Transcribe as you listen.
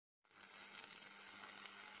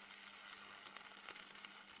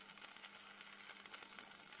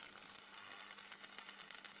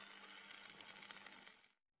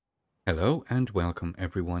Hello and welcome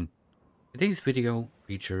everyone. Today's video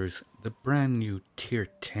features the brand new Tier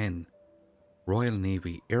 10 Royal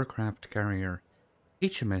Navy aircraft carrier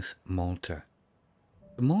HMS Malta.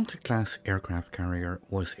 The Malta-class aircraft carrier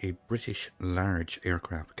was a British large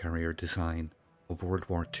aircraft carrier design of World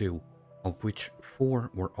War II, of which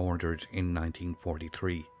 4 were ordered in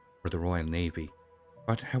 1943 for the Royal Navy.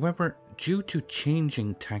 But however, due to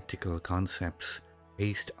changing tactical concepts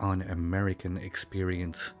based on American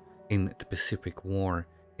experience in the Pacific War,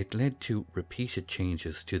 it led to repeated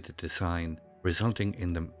changes to the design, resulting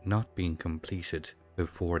in them not being completed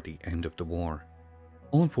before the end of the war.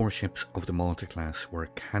 All warships of the Malta-class were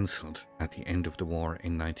cancelled at the end of the war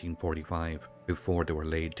in 1945 before they were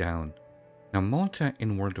laid down. Now, Malta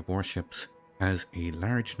in World of Warships has a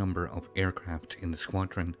large number of aircraft in the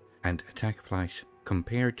squadron and attack flight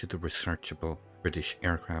compared to the researchable British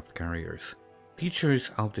aircraft carriers. Features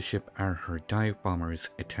of the ship are her dive bombers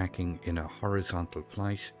attacking in a horizontal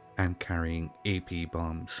flight and carrying AP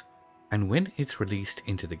bombs. And when it's released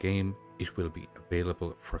into the game, it will be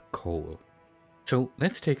available for coal. So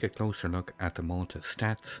let's take a closer look at the Malta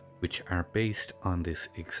stats, which are based on this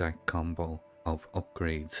exact combo of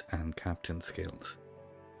upgrades and captain skills.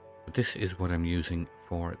 But this is what I'm using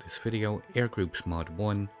for this video: Air Groups Mod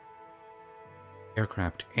 1,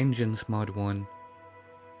 Aircraft Engines Mod 1,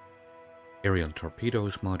 Aerial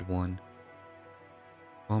Torpedoes Mod 1,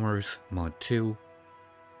 Bombers Mod 2,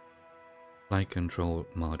 Flight Control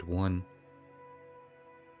Mod 1,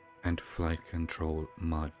 and Flight Control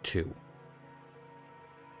Mod 2.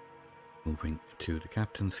 Moving to the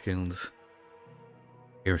captain skills: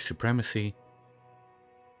 Air Supremacy,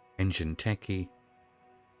 Engine Techie,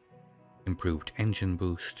 Improved Engine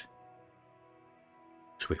Boost,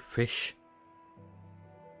 Swift Fish,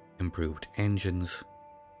 Improved Engines,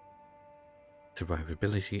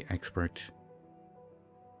 Survivability Expert,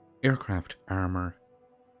 Aircraft Armor,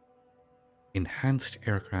 Enhanced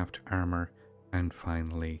Aircraft Armor, and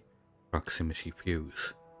finally Proximity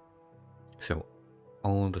Fuse. So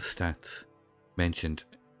all the stats mentioned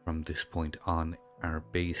from this point on are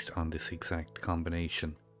based on this exact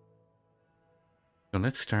combination. So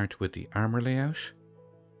let's start with the armor layout.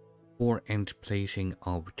 Fore end plating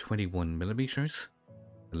of 21mm,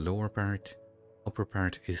 the lower part, upper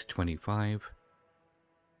part is 25.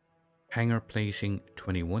 Hangar plating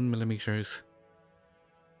 21mm.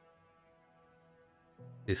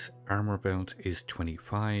 This armor belt is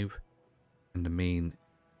 25, and the main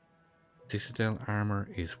citadel armor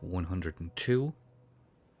is 102.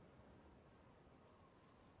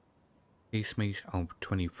 Casemate of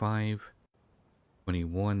 25,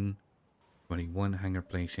 21, 21 hangar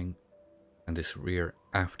plating, and this rear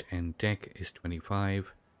aft end deck is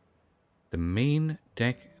 25. The main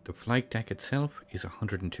deck, the flight deck itself, is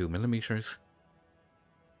 102mm.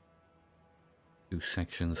 2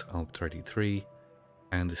 sections of 33,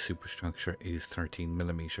 and the superstructure is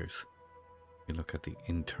 13mm. You look at the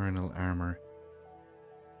internal armor,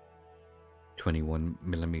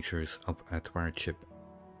 21mm up at the bar chip.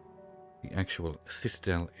 The actual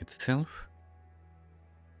citadel itself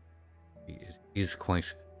is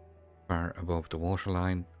quite far above the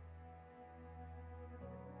waterline.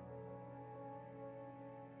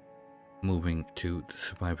 Moving to the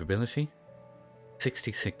survivability,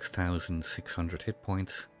 66,600 hit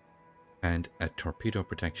points and a torpedo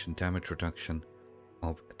protection damage reduction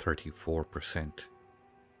of 34%.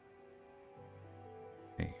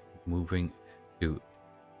 Okay, moving to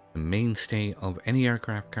the mainstay of any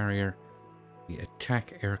aircraft carrier, the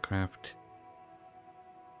attack aircraft.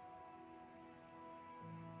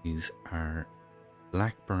 These are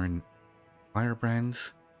Blackburn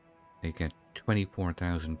Firebrands. They get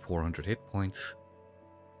 24,400 hit points,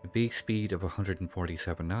 a base speed of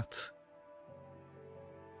 147 knots,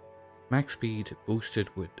 max speed boosted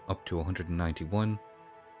with up to 191,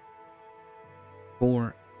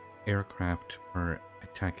 4 aircraft per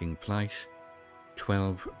attacking flight,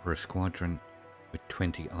 12 per squadron with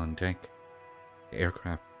 20 on deck. The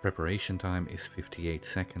aircraft preparation time is 58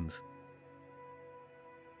 seconds.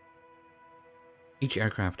 Each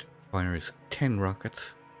aircraft fires 10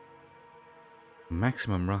 rockets.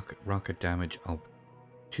 Maximum rocket damage of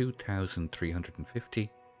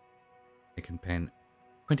 2,350. They can pen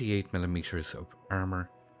 28mm of armor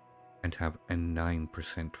and have a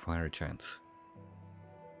 9% fire chance.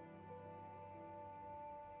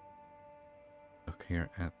 Look here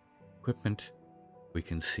at equipment. We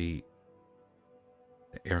can see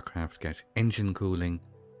the aircraft get engine cooling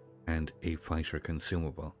and a fighter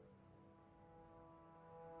consumable.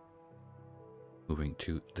 Moving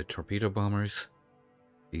to the torpedo bombers.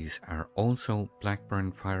 These are also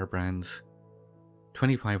Blackburn Firebrands.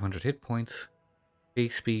 2,500 hit points,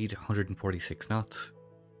 base speed 146 knots,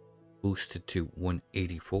 boosted to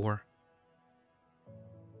 184,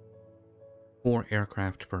 4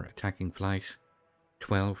 aircraft per attacking flight,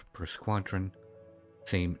 12 per squadron,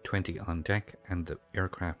 same 20 on deck, and the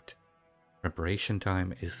aircraft preparation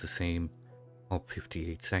time is the same of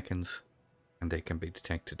 58 seconds, and they can be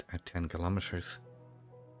detected at 10 kilometers.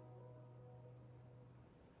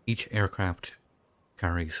 Each aircraft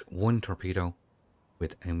carries 1 torpedo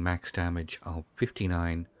with a max damage of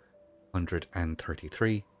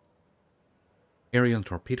 5,933, aerial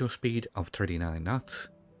torpedo speed of 39 knots,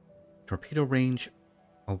 torpedo range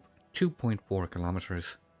of 2.4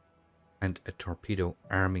 kilometers, and a torpedo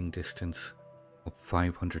arming distance of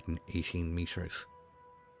 518 meters.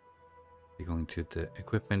 Going to the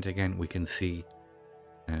equipment again, we can see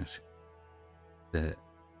that the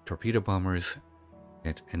torpedo bombers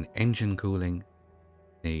get an engine cooling,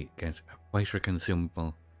 they get a fighter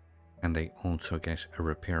consumable, and they also get a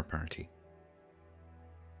repair party.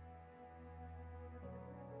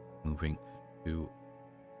 Moving to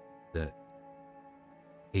the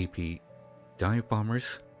AP dive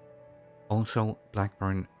bombers, also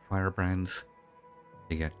Blackburn Firebrands,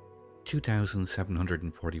 they get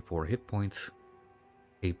 2,744 hit points,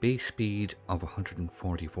 a base speed of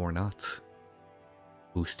 144 knots,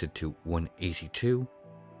 boosted to 182,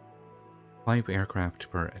 5 aircraft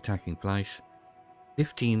per attacking flight,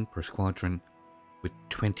 15 per squadron, with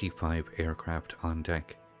 25 aircraft on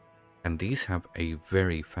deck, and these have a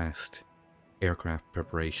very fast aircraft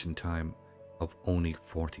preparation time of only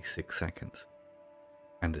 46 seconds,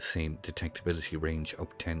 and the same detectability range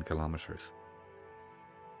of 10 kilometers.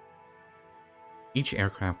 Each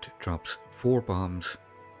aircraft drops 4 bombs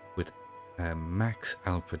with a max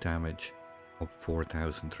alpha damage of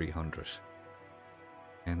 4,300.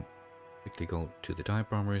 And quickly go to the dive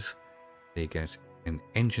bombers. They get an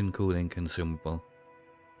engine cooling consumable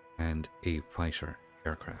and a fighter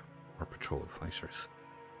aircraft or patrol fighters.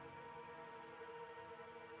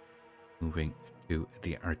 Moving to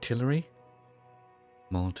the artillery,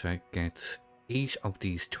 Malta gets 8 of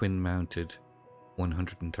these twin-mounted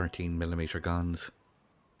 113mm guns,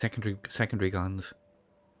 secondary guns.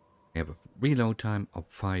 They have a reload time of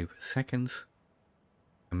 5 seconds,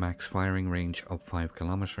 a max firing range of 5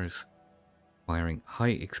 kilometers, firing high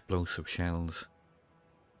explosive shells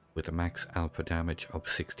with a max alpha damage of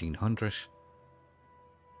 1,600,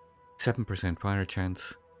 7% fire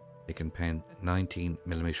chance. They can pen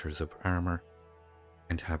 19mm of armor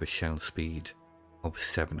and have a shell speed of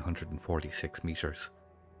 746 meters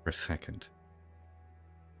per second.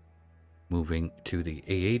 Moving to the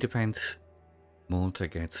AA defense, Malta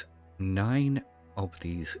gets 9 of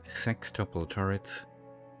these sextuple turrets,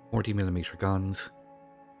 40mm guns,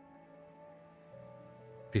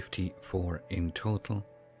 54 in total.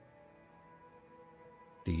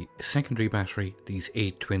 The secondary battery, these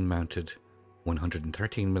 8 twin-mounted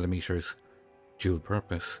 113mm dual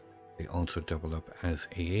purpose, they also double up as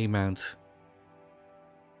AA mounts.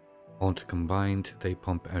 All combined, they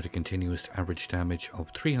pump out a continuous average damage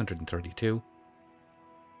of 332.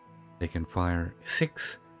 They can fire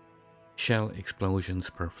 6 shell explosions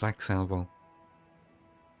per flak salvo.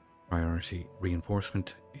 Priority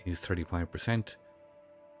reinforcement is 35%,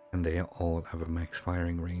 and they all have a max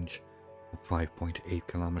firing range of 5.8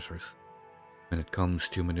 kilometers. When it comes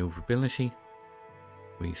to maneuverability,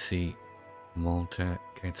 we see Malta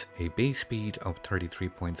gets a base speed of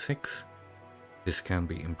 33.6. This can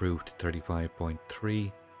be improved to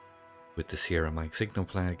 35.3 with the Sierra Mike signal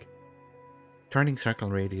flag. Turning circle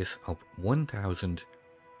radius of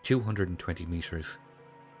 1,220 meters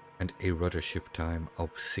and a rudder shift time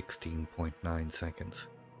of 16.9 seconds.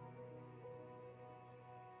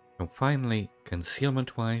 So finally,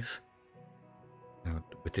 concealment wise, now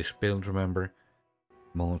with this build, remember,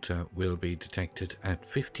 Malta will be detected at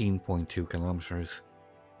 15.2 kilometers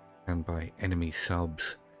and by enemy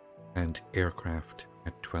subs and aircraft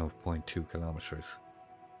at 12.2 kilometers.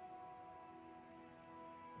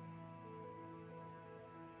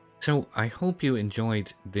 So I hope you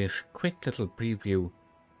enjoyed this quick little preview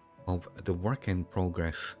of the work in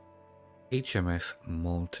progress HMS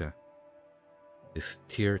Malta, this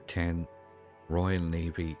Tier 10 Royal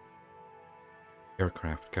Navy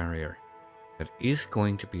aircraft carrier that is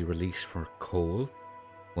going to be released for coal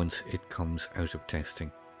once it comes out of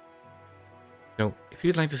testing. So if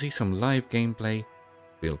you'd like to see some live gameplay,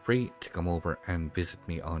 feel free to come over and visit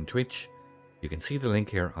me on Twitch. You can see the link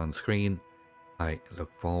here on screen. I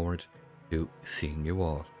look forward to seeing you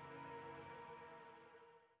all.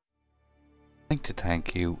 I'd like to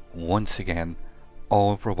thank you once again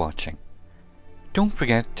all for watching. Don't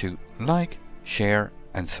forget to like, share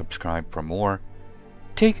and subscribe for more.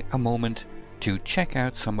 Take a moment to check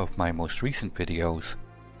out some of my most recent videos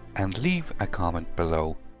and leave a comment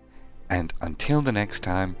below. And until the next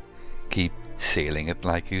time, keep sailing it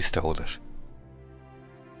like you stole it.